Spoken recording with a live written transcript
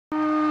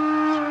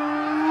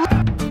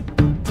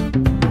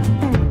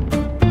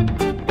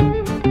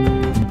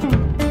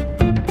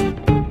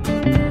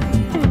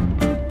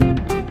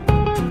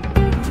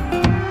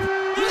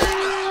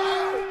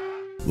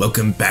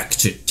Welcome back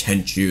to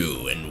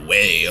Tenchu and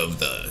Way of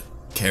the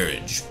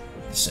Carriage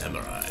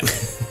Samurai.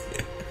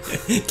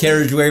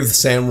 Carriage Way of the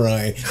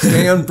Samurai.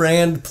 Stay on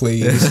brand,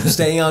 please.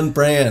 Stay on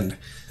brand.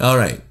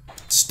 Alright,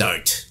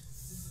 start.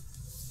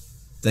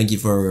 Thank you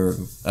for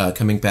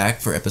coming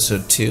back for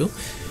episode 2.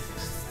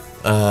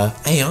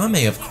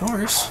 Ayame, of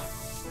course.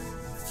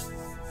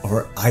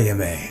 Or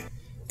Ayame.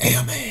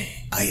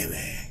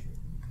 Ayame.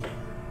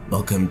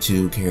 Welcome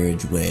to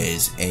Carriage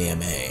Way's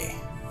AMA.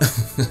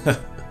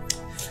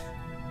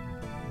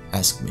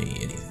 Ask me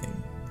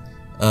anything.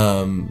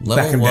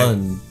 Level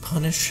 1,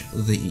 punish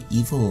the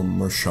evil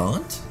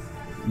merchant?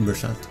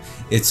 Merchant.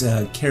 It's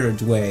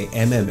Carriage Way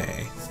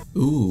MMA.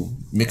 Ooh,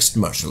 mixed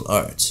martial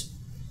arts.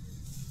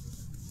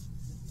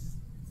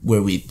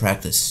 Where we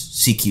practice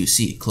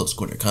CQC, close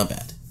quarter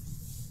combat.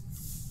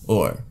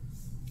 Or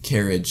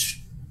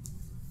carriage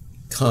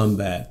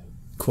combat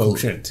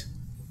quotient.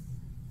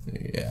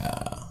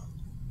 Yeah.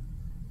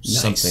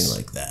 Nice. Something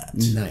like that.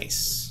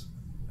 Nice.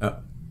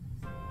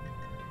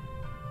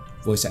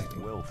 Voice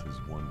acting. Wealth is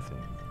one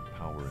thing,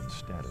 power and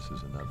status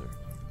is another.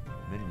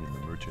 Many in the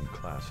merchant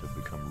class have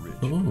become rich.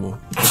 Ooh,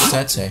 what's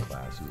that say?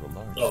 Class is a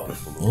large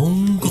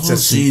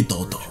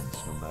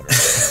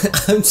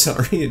I'm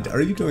sorry, are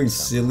you doing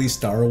silly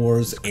Star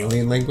Wars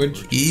alien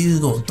language?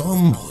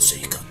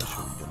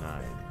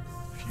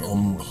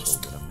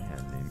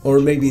 Or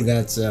maybe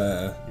that's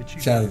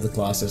Shadow of the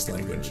Colossus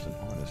language.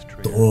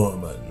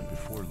 Dorman.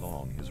 Before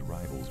long, his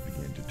rivals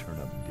began to turn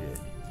up dead.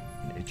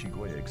 And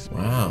Ichigoya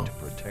expanded Wow. into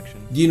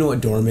protection. Do you know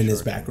what Dorman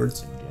is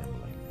backwards? And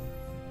gambling.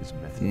 His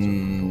methods of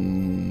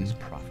control, his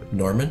profit.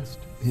 Norman?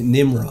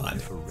 Nimrod.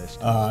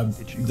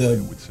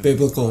 The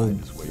biblical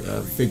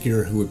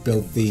figure who would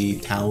build the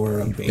Tower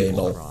of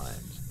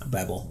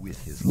Babel.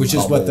 Which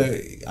is what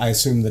I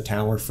assume the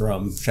tower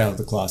from Shadow of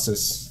the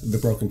Colossus, the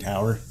Broken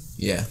Tower.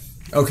 Yeah.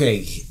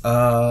 Okay,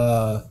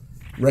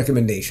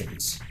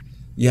 recommendations.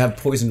 You have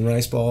Poison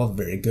Rice Ball,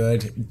 very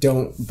good.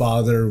 Don't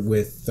bother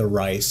with the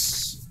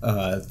rice,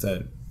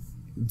 the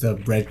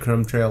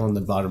breadcrumb trail on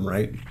the bottom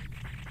right.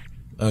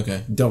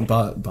 Okay. Don't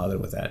bother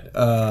with that.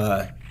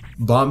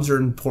 Bombs are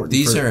important.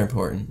 These are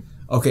important.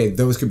 Okay,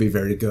 those could be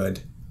very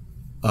good.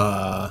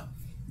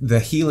 The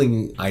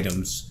healing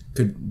items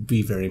could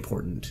be very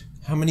important.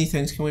 How many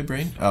things can we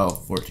bring? Oh,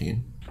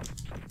 14.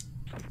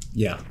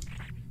 Yeah.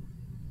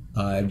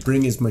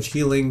 Bring as much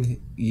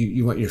healing.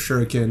 You want your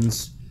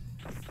shurikens.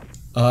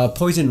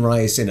 Poison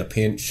rice in a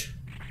pinch.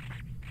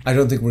 I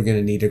don't think we're going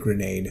to need a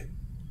grenade.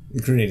 The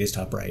grenade is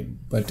top right.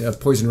 But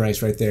poison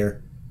rice right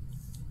there.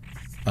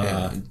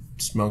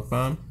 Smoke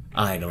bomb?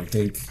 I don't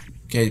think.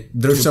 Okay.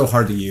 They're so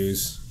hard to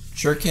use.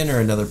 Shuriken or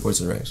another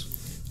poison rice?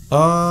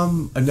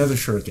 Another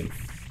shuriken.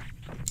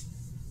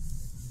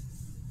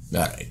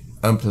 Alright.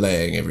 I'm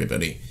playing,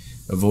 everybody.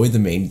 Avoid the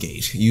main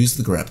gate. Use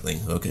the grappling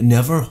hook.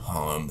 Never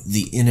harm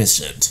the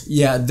innocent.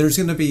 Yeah, there's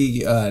going to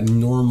be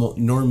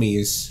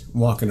normies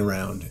walking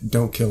around.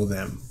 Don't kill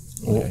them.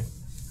 Okay.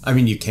 I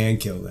mean, you can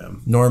kill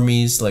them.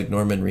 Normies like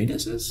Norman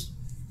Reedus is?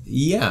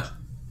 Yeah.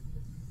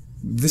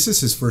 This is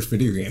his first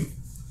video game.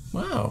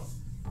 Wow.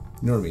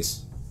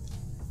 Normies.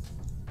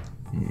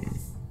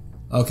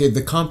 Okay,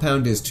 the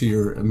compound is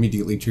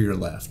immediately to your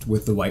left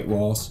with the white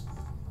walls.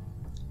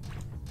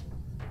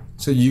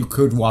 So you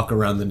could walk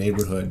around the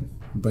neighborhood,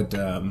 but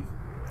that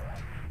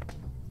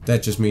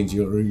just means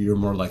you're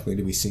more likely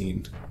to be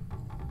seen.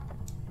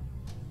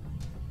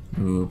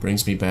 Ooh,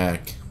 brings me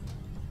back.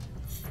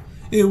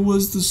 It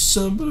was the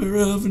summer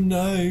of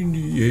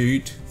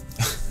 '98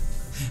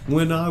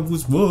 when I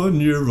was 1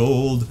 year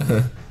old.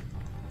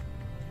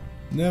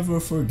 Never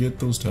forget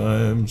those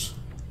times.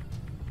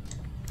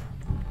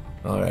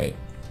 Alright,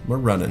 we're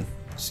running.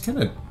 Just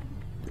kind of,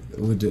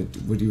 what do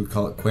you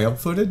call it,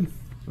 quail-footed?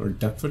 Or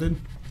duck-footed?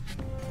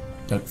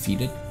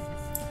 Duck-feeted?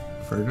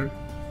 Further?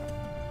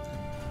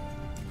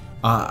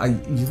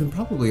 You can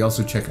probably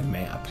also check a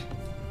map.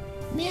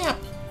 Map.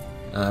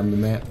 On the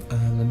map.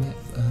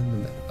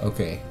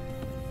 Okay.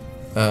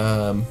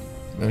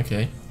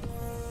 Okay.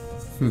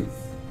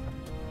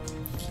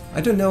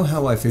 I don't know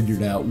how I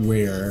figured out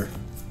where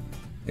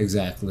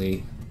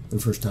exactly the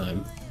first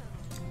time.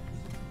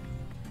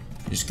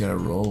 You just gotta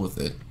roll with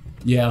it.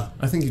 Yeah,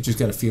 I think you just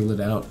gotta feel it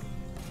out.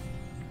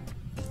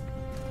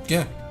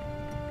 Yeah.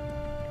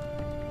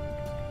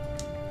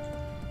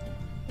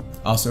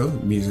 Also,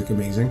 music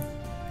amazing.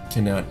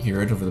 Cannot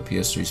hear it over the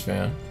PS3's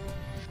fan.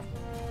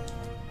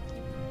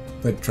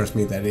 But trust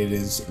me that it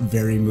is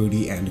very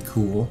moody and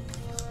cool.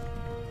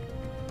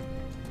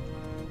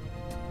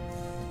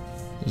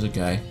 There's a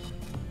guy.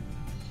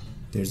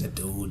 There's a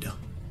dude.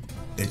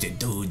 There's a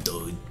dude.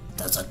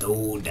 There's a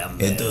dude down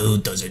there. A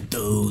dude, there's a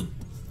dude.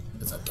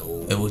 There's a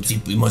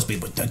dude. We must be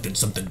protecting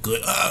something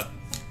good.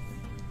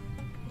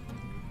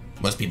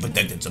 Must be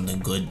protecting something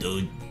good,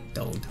 dude.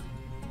 Dude.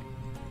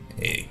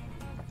 Hey.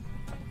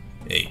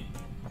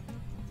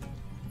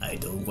 I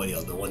don't what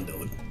you're doing,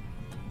 dude.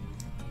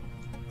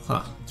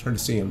 Huh, it's hard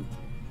to see him.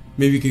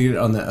 Maybe you could get it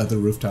on that other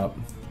rooftop.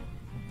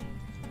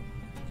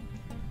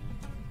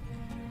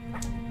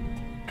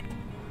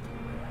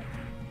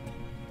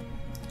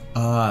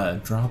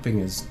 Dropping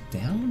is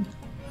down?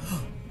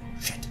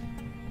 Shit.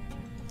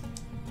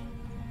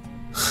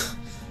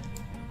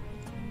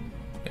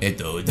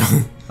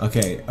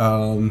 Okay,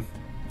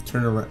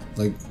 turn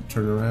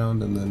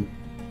around and then...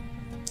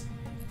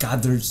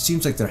 God, there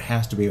seems like there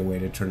has to be a way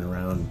to turn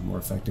around more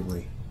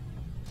effectively.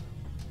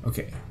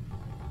 Okay.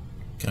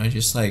 Can I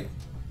just, like,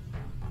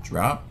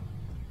 drop?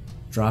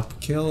 Drop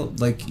kill?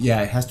 Like,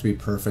 yeah, it has to be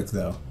perfect,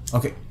 though.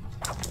 Okay.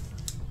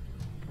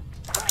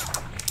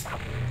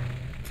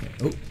 Okay.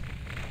 Oh.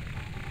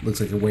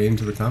 Looks like a way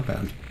into the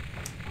compound.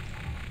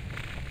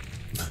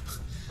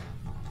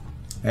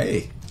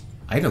 Hey.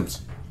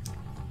 Items.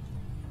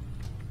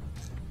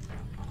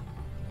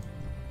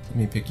 Let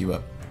me pick you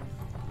up.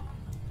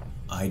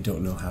 I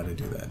don't know how to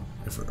do that.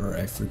 Or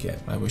I forget.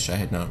 I wish I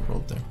had not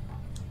rolled there.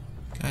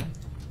 God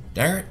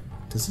darn it.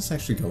 Does this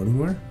actually go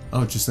anywhere?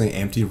 Oh, just an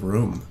empty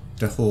room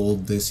to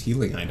hold this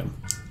healing item.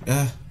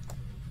 Yeah?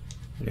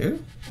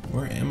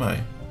 Where am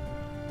I?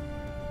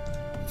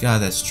 God,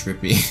 that's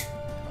trippy.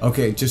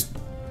 Okay, just...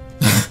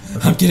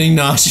 I'm getting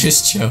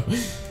nauseous, Joe.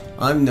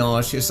 I'm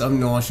nauseous.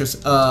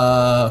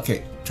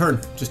 Okay, turn.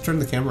 Just turn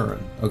the camera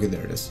around. Okay,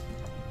 there it is.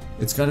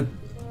 It's gotta...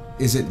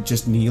 Is it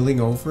just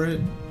kneeling over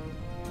it?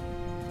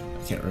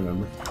 I can't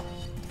remember.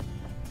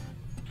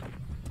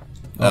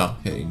 Oh,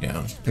 hitting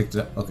down. Picked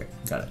it up. Okay,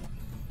 got it.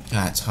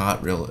 God, it's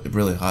hot,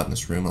 really hot in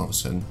this room all of a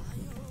sudden.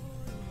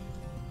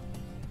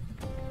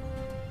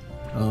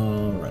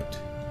 Alright.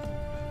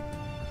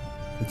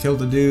 We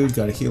killed a dude,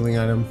 got a healing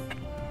item.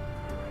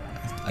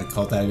 I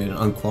call that an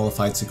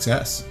unqualified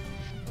success.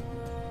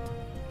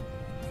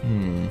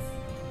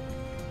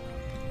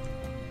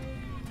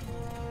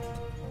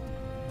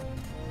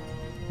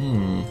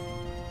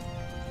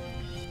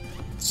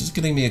 This is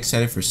getting me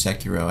excited for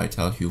Sekiro, I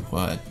tell you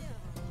what.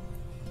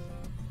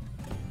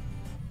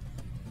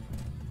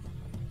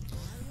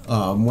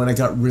 When I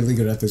got really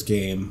good at this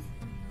game,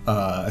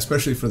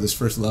 especially for this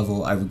first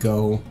level, I would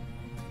go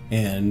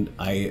and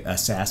I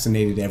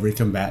assassinated every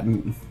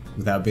combatant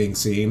without being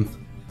seen,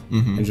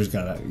 and just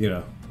gotta, you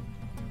know.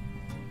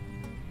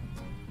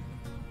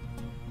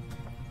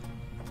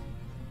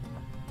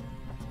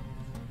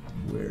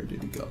 Where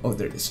did he go? Oh,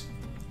 there it is.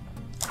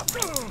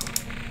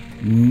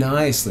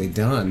 Nicely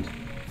done.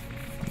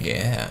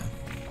 Yeah.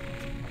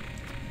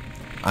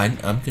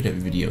 I'm good at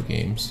video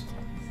games.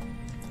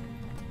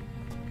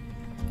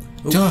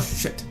 Oh,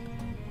 shit.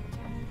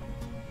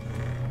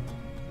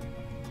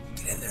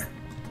 Get in there.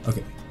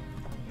 Okay.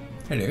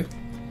 Hello.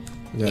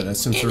 Yeah,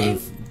 that's some sort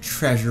of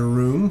treasure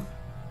room.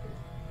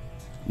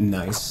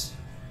 Nice.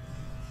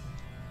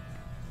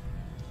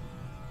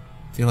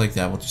 I feel like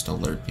that will just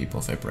alert people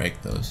if I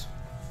break those.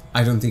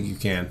 I don't think you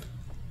can.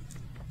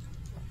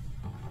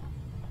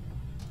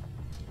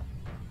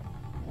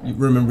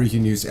 Remember, you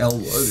can use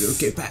L.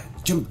 Okay,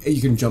 back. Jump.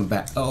 You can jump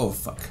back. Oh,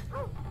 fuck.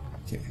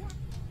 Okay.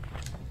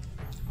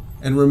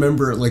 And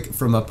remember, like,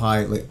 from up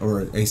high, like,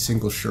 or a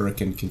single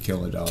shuriken can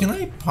kill a dog. Can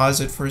I pause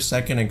it for a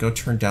second and go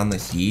turn down the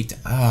heat?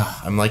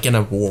 Ah, I'm like in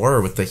a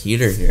war with the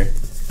heater here.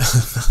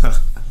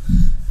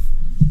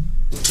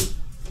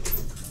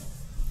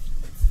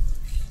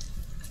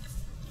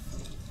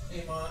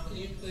 Hey, Mom, can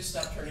you please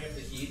stop turning up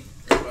the heat?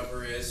 Or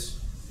whoever is.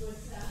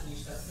 What's that? Can you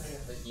stop turning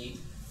up the heat?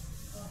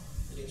 Oh.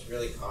 It gets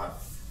really hot.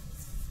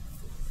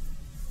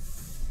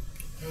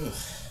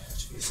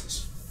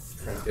 Jesus.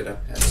 Cranked it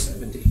up past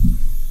 70.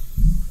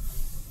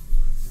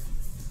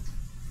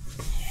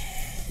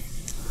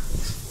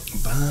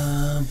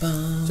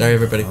 Sorry,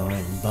 everybody.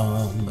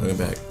 Welcome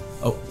back.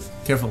 Oh,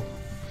 careful.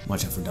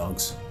 Watch out for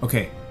dogs.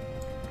 Okay.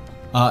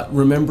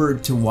 Remember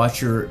to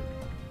watch your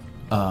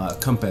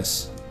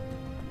compass.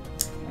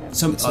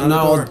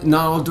 Not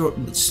all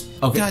doors.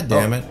 Okay. God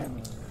damn it.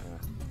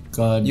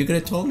 God. You could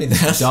have told me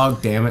that.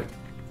 Dog, damn it.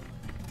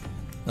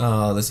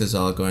 Oh, this is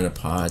all going to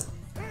pot.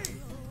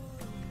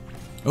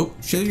 Oh,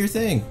 show your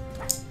thing.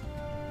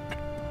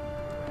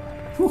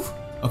 Whew.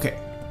 Okay.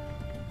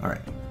 Alright.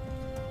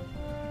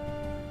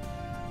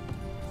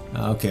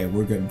 Okay,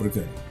 we're good, we're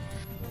good.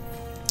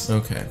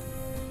 Okay.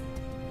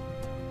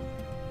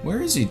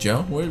 Where is he,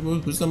 Joe?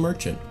 Who's the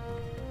merchant?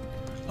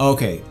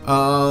 Okay,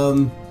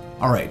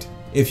 alright.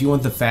 If you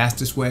want the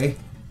fastest way,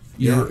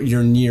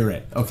 you're near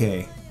it.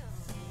 Okay.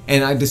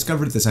 And I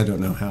discovered this, I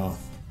don't know how.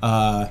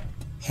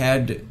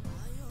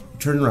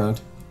 Turn around,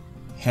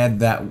 head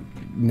down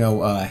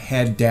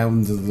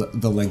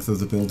the length of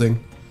the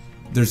building.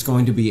 There's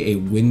going to be a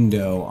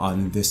window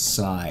on this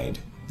side,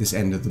 this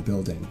end of the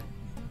building.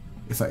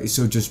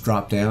 So just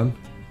drop down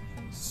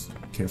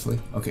carefully.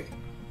 Okay.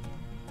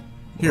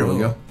 Here we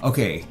go.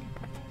 Okay.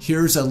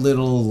 Here's a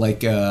little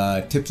like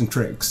tips and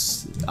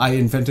tricks. I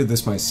invented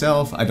this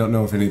myself. I don't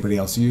know if anybody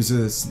else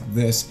uses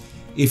this.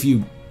 If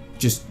you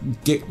just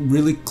get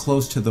really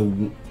close to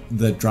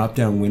the drop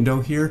down window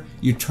here,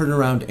 you turn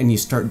around and you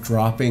start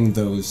dropping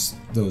those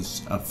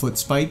foot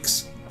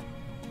spikes.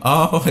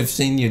 Oh, I've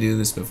seen you do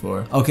this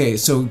before. Okay,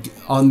 so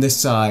on this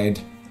side,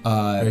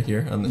 right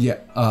here on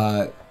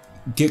the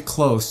get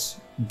close.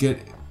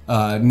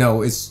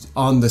 No, it's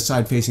on the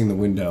side facing the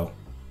window.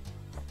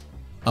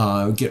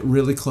 get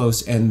really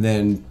close, and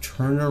then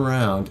turn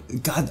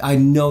around. God, I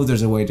know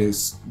there's a way to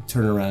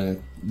turn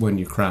around when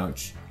you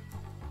crouch.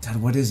 God,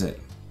 what is it?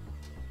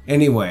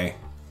 Anyway,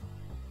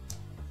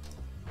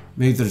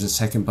 maybe there's a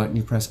second button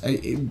you press.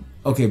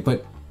 Okay,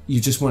 but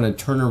you just want to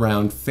turn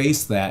around,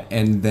 face that,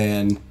 and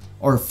then,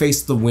 or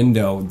face the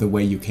window the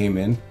way you came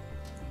in.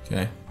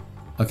 Okay.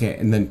 Okay,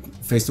 and then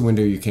face the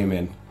window you came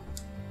in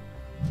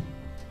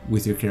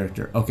with your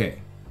character. Okay,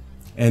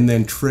 and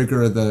then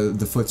trigger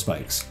the foot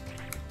spikes.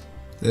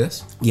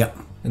 This? Yep.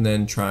 And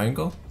then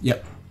triangle?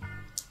 Yep.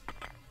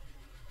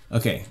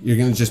 Okay, you're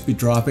gonna just be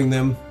dropping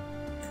them.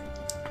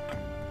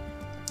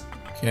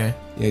 Okay.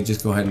 Yeah,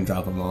 just go ahead and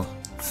drop them all.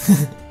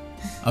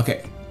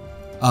 Okay.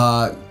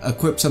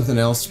 Equip something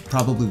else,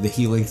 probably the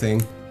healing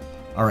thing.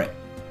 Alright.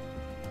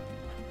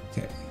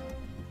 Okay.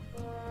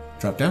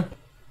 Drop down.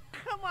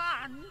 Come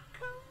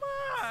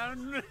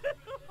on!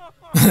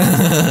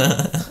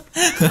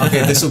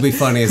 Okay, this will be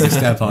funny as I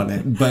step on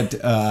it, but,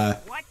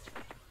 What?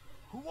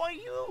 Who are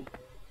you?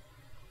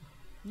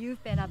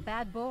 You've been a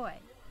bad boy.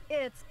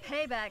 It's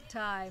payback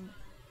time.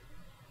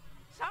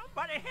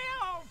 Somebody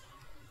help!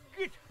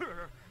 Get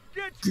her!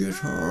 Get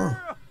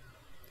her!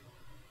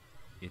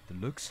 It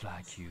looks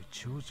like you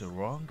chose the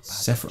wrong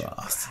path to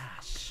Sephiroth.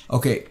 crash.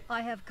 Okay,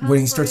 I have come when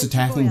he for starts it,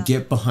 attacking, Boya.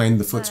 get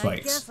behind the foot But I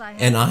spikes. guess I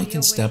have And to I deal can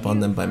with step on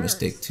you them by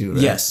first. mistake too,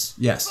 right? Yes,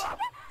 yes.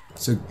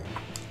 So,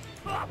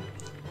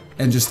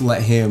 and just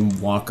let him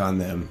walk on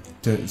them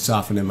to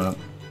soften him up.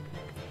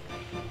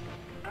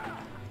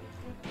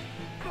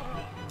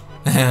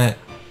 Can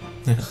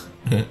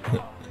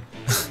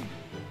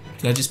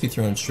I just be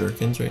throwing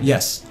shurikens right now?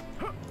 Yes.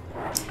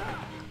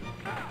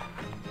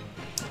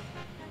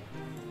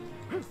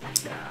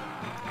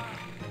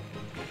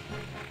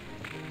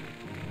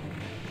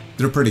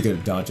 They're pretty good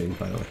at dodging,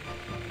 by the way.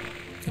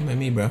 Come at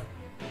me, bro.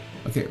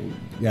 Okay,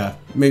 yeah,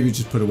 maybe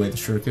just put away the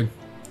shuriken.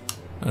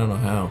 I don't know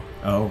how.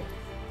 Oh.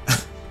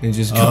 It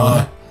just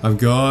gone. I'm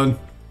gone.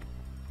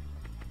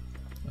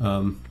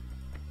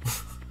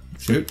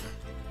 Shoot.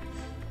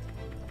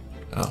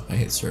 Oh, I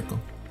hit circle.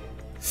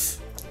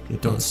 You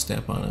Don't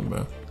step on him,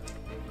 bro.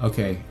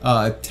 Okay,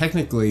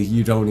 technically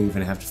you don't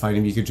even have to fight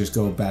him, you could just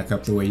go back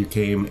up the way you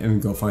came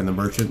and go find the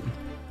merchant.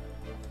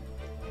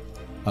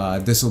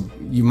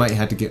 You might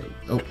have to get,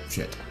 oh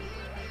shit.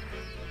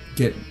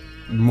 Get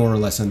more or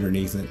less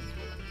underneath it.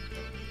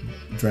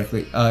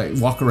 Directly,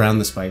 walk around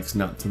the spikes,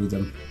 not through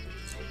them,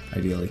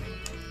 ideally.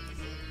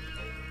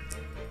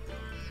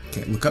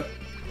 Okay, look up.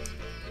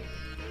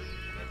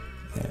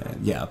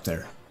 And yeah, up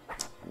there.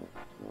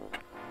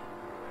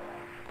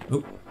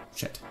 Oh,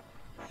 shit.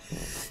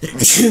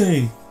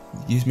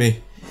 Excuse me.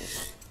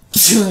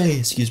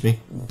 Excuse me.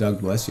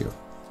 Doug, bless you.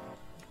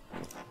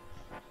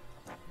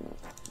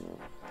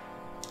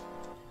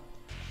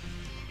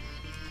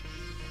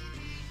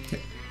 Okay,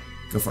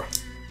 go for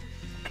it.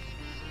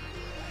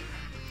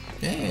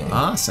 Hey.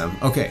 Awesome.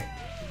 Okay.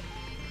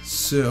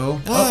 So,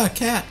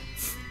 Cat.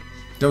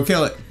 don't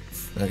kill it.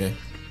 Okay.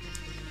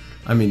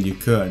 I mean, you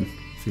could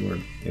if you were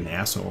an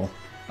asshole.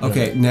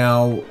 Okay,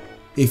 now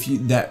if you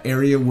that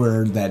area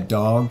where that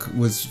dog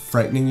was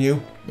frightening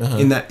you,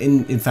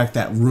 in fact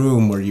that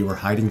room where you were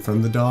hiding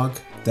from the dog,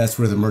 that's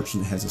where the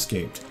merchant has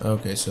escaped.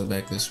 Okay, so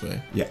back this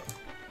way. Yeah.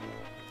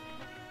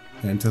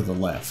 And to the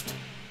left.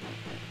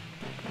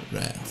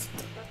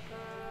 Raft.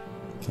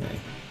 Okay.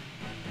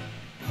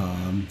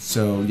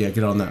 So yeah,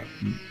 get on that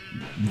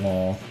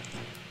wall.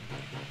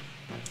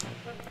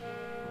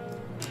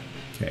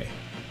 Okay.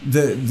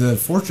 The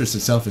fortress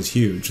itself is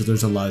huge, so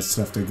there's a lot of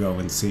stuff to go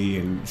and see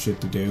and shit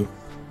to do.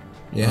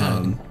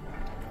 Yeah.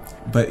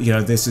 But you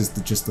know, this is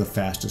just the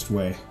fastest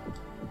way.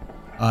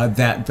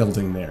 That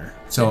building there.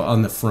 So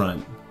on the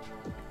front.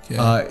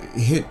 Okay.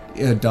 Hit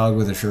a dog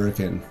with a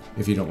shuriken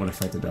if you don't want to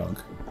fight the dog.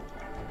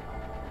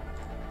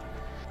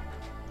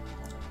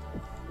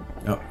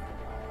 Oh.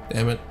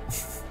 Damn it.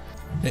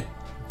 Hey.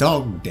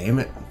 Dog, damn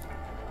it.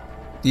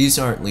 These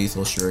aren't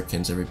lethal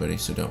shurikens, everybody,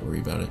 so don't worry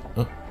about it.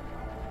 Oh.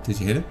 Did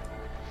you hit it?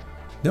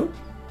 Nope.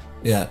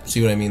 Yeah,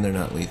 see what I mean? They're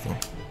not lethal.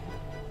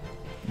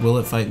 Will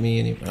it fight me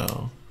any?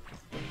 Oh.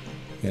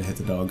 Gotta hit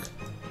the dog.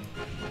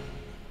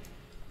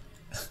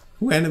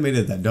 Who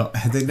animated that dog?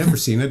 Had they never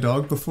seen a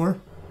dog before?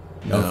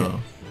 No. Okay.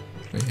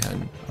 They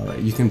hadn't. Alright,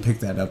 you can pick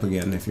that up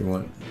again if you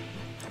want.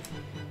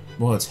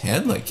 Well, its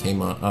head like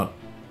came on up.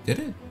 Did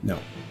it? No.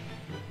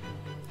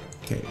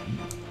 Okay.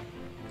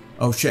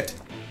 Oh shit.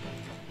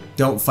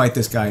 Don't fight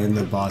this guy and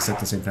the boss at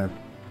the same time.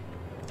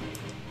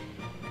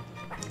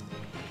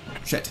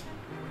 Shit.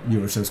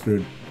 You were so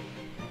screwed.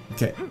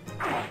 Okay.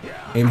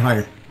 Aim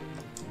higher.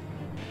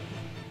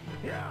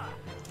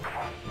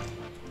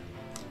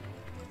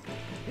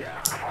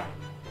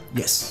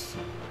 Yes.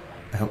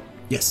 I hope.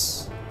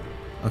 Yes.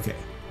 Okay.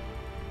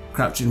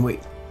 Crouch and wait.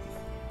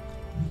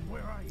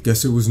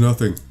 Guess it was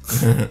nothing.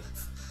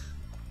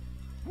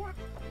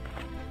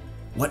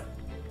 What?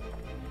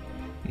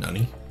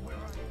 Nani?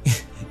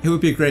 It would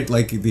be great,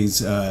 like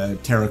these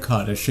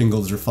terracotta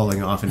shingles are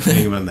falling off and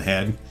hitting him on the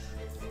head.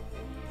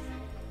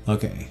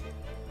 Okay.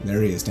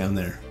 There he is down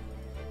there.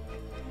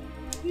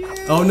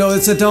 Oh no,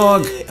 it's a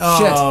dog.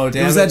 Oh, Shit.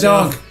 damn It was it, that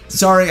dog. Joe.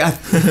 Sorry.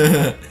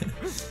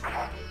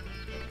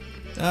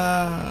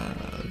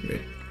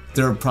 Great.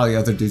 There are probably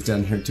other dudes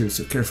down here too,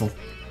 so careful.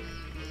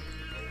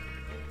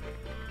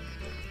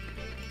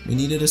 We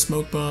needed a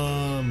smoke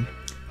bomb.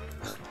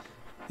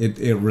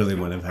 It really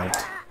wouldn't have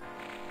helped.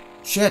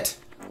 Shit.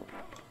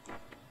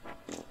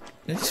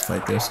 Can I just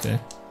fight this guy?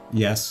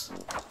 Yes.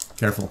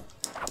 Careful.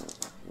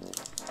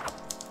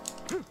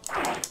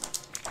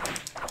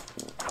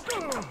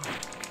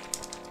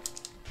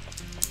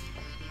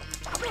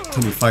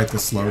 Can you fight the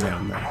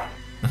slowdown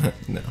though?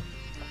 No.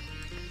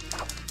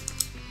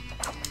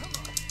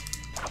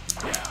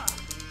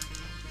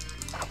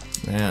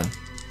 Man.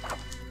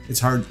 It's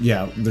hard.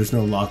 Yeah, there's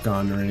no lock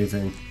on or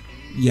anything.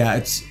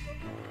 Yeah,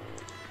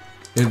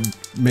 it'd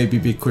maybe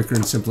be quicker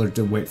and simpler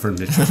to wait for him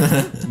to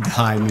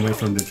hide and wait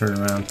for him to turn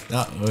around.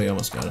 Oh, we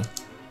almost got him.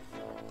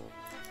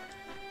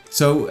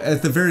 So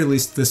at the very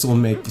least, this will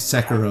make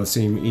Sekiro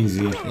seem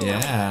easy.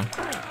 Yeah.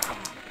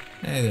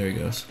 Hey, there he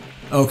goes.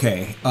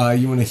 Okay,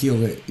 you want to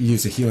heal it?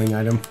 Use a healing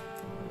item.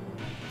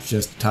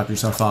 Just top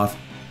yourself off.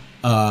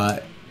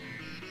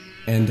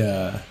 And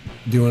do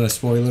you want a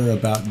spoiler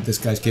about this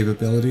guy's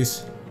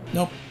capabilities?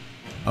 Nope.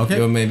 Okay.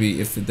 Well,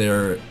 maybe if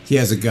they're... He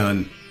has a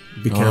gun.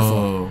 Be careful.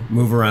 Oh.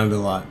 Move around a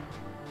lot.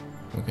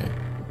 Okay.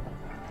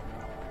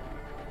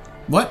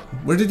 What?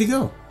 Where did he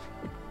go?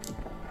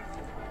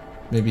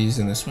 Maybe he's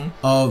in this one?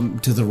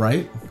 To the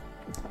right?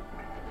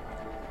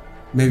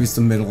 Maybe it's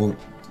the middle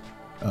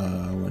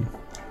one.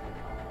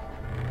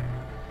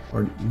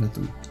 Or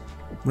nothing.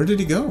 Where did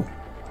he go?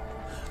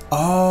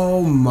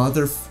 Oh,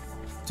 mother...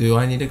 Do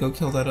I need to go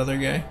kill that other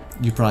guy?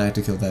 You probably have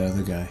to kill that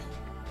other guy.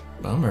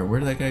 Bummer, where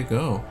did that guy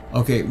go?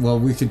 Okay, well,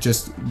 we could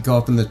just go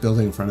up in this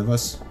building in front of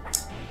us.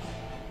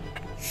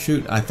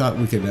 Shoot, I thought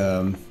we could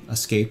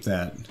escape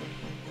that.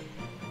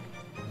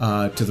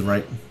 To the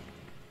right.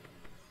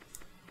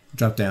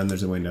 Drop down,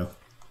 there's a window.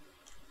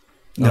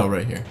 No,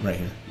 right here. Right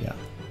here, yeah.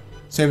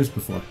 Same as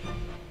before.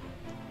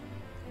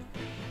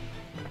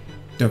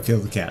 Don't kill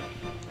the cat.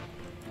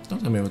 Don't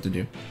tell me what to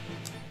do.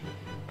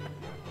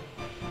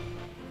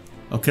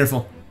 Oh,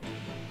 careful.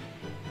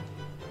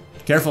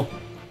 Careful.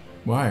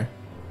 Why?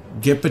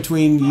 Get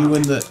between you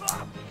and the...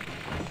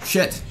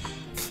 Shit.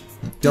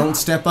 Don't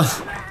step on...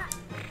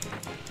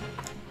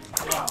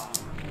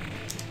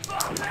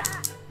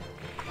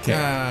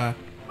 Okay.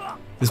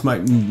 This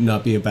might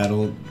not be a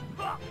battle.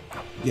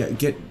 Yeah,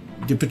 get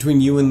between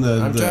you and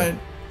the... I'm trying.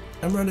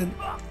 I'm running.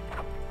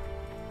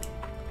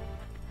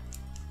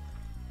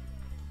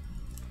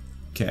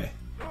 Okay.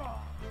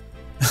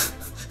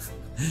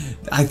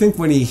 I think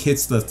when he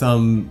hits the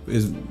thumb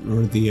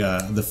or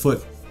the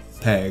foot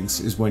pegs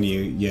is when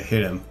you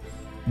hit him.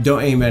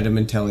 Don't aim at him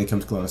until he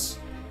comes close.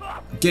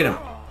 Get him.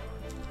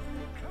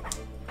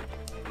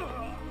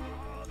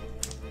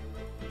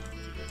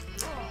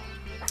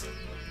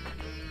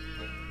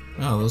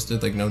 Oh, those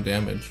did like no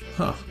damage.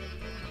 Huh.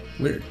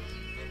 Weird.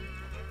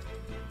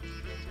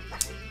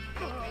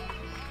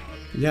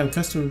 Yeah, I'm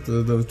accustomed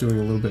to those doing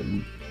a little bit.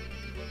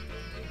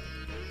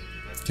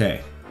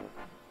 Okay.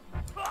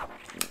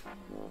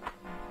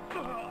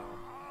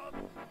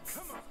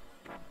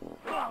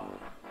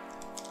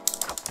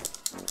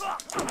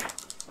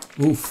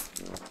 Oof.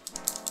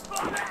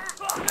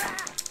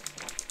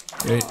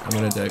 Wait, I'm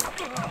gonna die.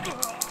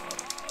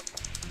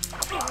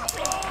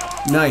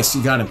 Nice,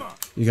 you got him.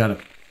 You got him.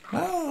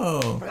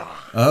 Oh!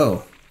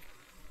 Oh.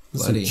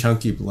 That's some Bloody.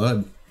 chunky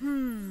blood.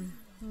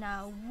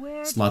 Now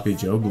where Sloppy did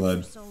Joe that blood.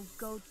 precious old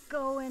goat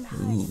go and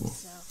hide Ooh,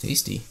 himself?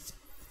 tasty.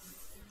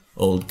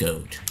 Old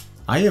goat.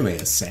 I am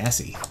a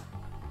sassy.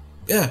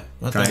 Yeah,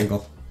 not bad.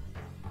 Triangle.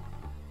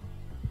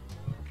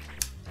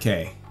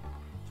 Okay.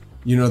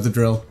 You know the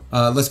drill.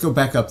 Let's go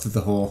back up to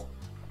the hole.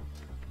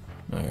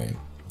 Alright.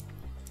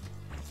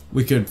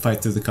 We could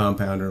fight through the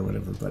compound or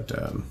whatever, but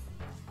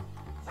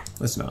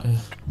let's not.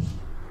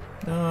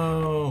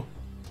 No.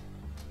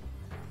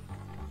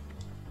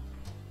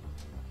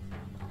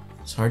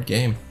 It's a hard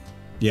game.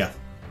 Yeah.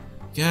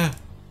 Yeah,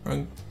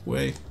 wrong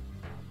way.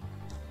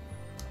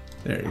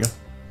 There you go.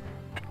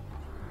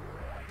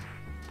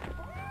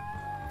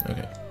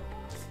 Okay.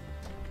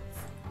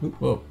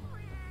 Whoa.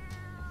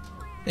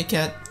 Hey,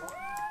 cat.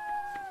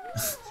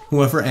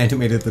 Whoever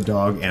animated the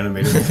dog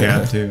animated the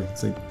cat too.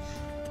 It's like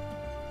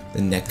The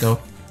Neko?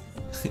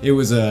 it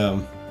was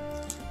and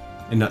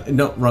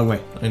no, wrong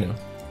way. I know.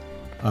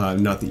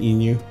 Not the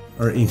Inu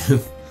or Inu.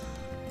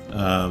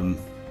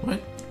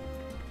 What?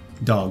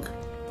 Dog.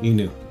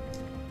 Inu.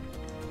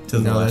 To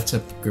the No, left. that's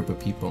a group of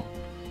people.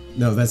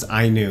 No, that's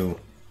Ainu.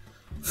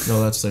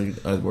 No, that's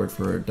a word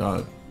for a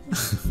dog.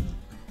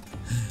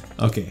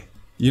 Okay.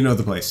 You know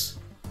the place.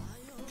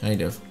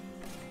 Kind of.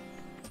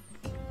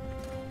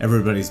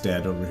 Everybody's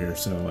dead over here,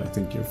 so I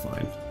think you're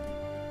fine.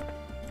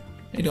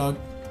 Hey, dog.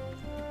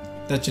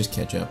 That's just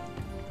ketchup.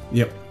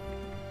 Yep.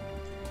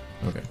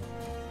 Okay.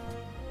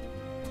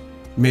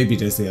 Maybe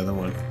there's the other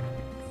one.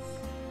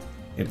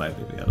 It might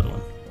be the other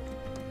one.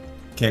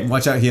 Okay,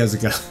 watch out, he has a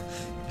gun.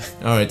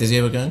 Alright, does he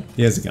have a gun?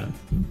 He has a gun.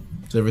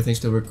 Is everything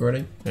still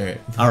recording? Alright.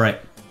 Alright.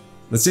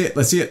 Let's see it.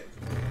 Let's see it.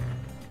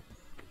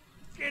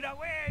 Get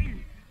away!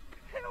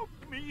 Help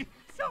me,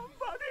 somebody!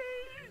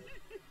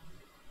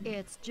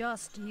 It's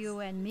just you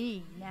and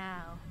me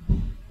now.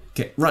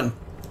 Okay, run.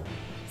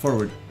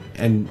 Forward.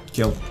 And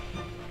kill.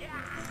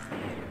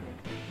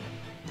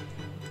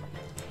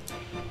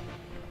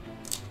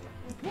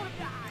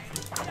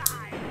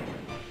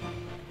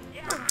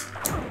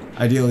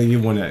 Ideally, you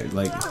want to,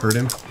 like, hurt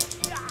him.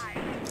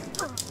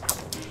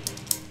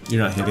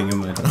 You're not hitting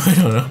him. I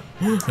don't know.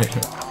 There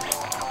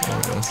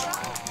it goes.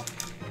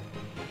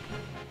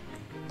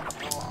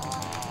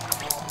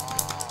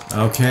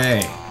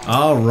 Okay.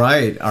 All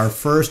right. Our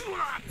first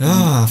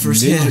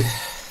First ninja, hit.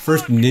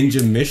 first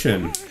ninja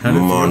mission. How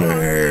did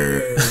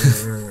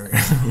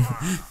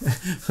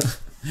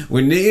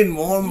we need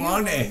more You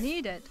money. don't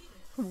need it.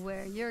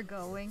 Where you're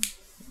going.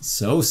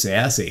 So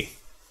sassy.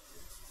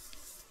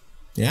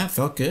 Yeah, it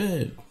felt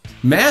good.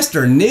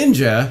 Master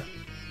Ninja.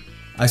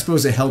 I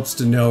suppose it helps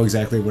to know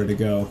exactly where to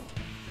go.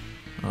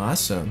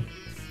 Awesome.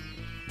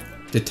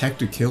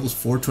 Detective kills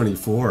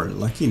 424.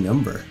 Lucky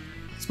number.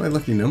 It's my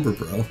lucky number,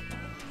 bro.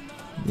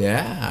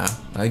 Yeah,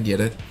 I get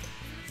it.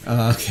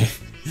 Okay.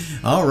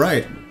 All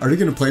right. Are you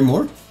gonna play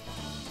more?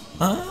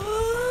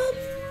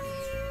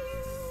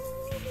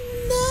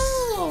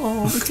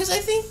 No, because I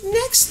think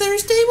next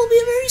Thursday will be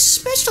a very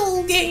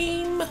special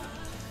game.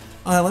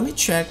 Let me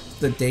check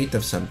the date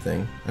of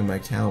something on my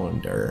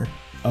calendar.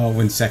 Oh,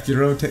 when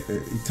Sekiro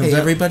comes Hey, out?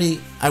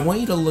 everybody, I want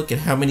you to look at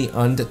how many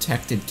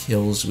undetected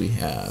kills we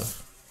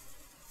have.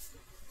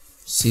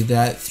 See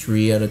that?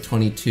 3 out of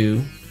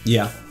 22.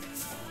 Yeah.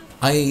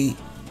 I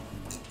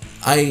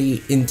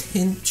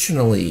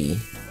intentionally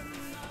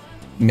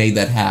made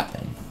that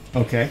happen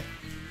Okay.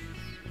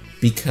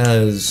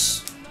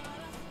 because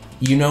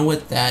you know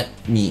what that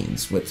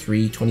means, what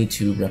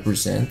 322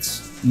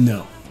 represents?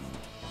 No.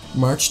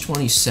 March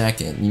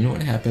 22nd. You know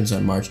what happens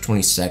on March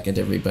 22nd,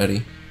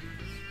 everybody?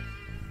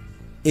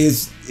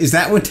 Is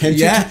that when Tenchu?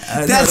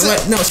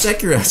 That's no,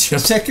 Sekiro.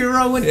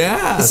 Sekiro. When,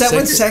 Yeah, Is that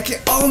when Sekiro?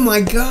 Oh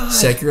my god.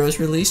 Sekiro's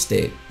release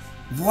date.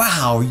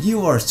 Wow,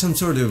 you are some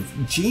sort of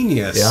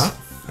genius. Yeah,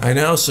 I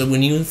know. So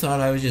when you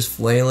thought I was just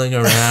flailing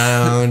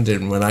around,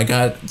 and when I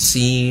got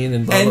seen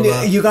and blah And blah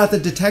blah. you got the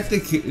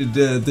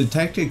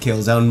detective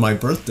kills on my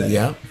birthday.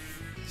 Yeah.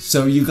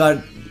 So you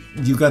got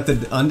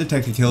the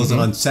undetected kills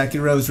on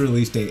Sekiro's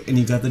release date, and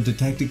you got the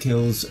detective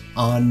kills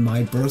on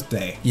my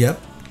birthday. Yep.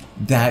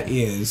 That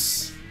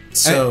is.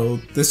 So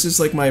this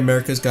is like my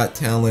America's Got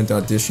Talent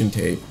audition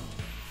tape.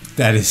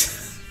 That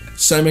is.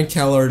 Simon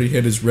Cowell already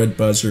hit his red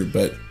buzzer,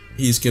 but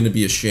he's going to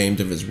be ashamed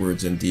of his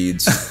words and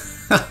deeds.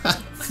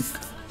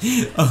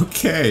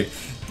 Okay.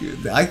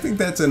 I think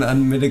that's an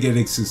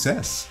unmitigated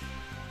success.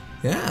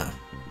 Yeah.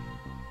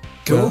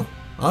 Cool. Well,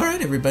 all right,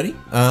 everybody.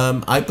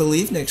 I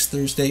believe next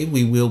Thursday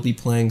we will be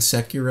playing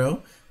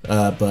Sekiro,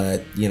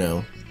 but you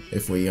know,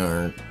 if we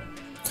aren't,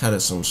 cut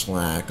us some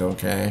slack,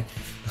 okay?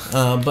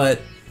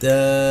 But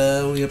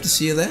we hope to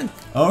see you then.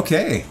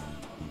 Okay.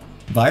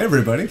 Bye,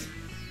 everybody.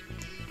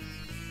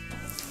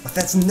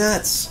 That's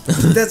nuts.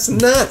 That's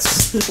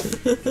nuts.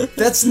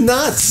 That's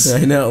nuts.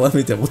 I know. Let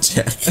me double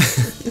check.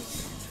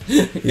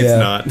 It's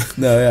not.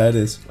 No, yeah, it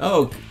is.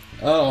 Oh,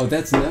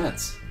 that's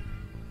nuts.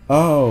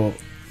 Oh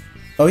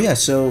yeah.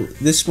 So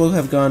this will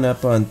have gone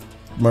up on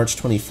March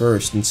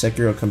 21st, and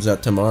Sekiro comes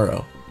out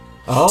tomorrow.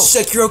 Oh.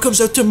 Sekiro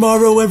comes out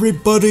tomorrow,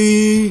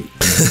 everybody.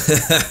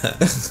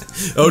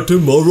 Out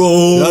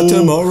tomorrow. Out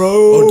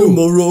tomorrow. Out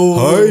tomorrow.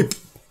 Hype.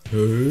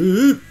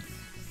 Hype.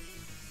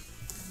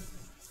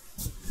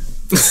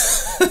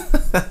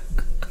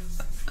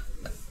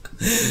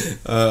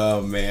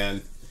 Oh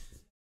man.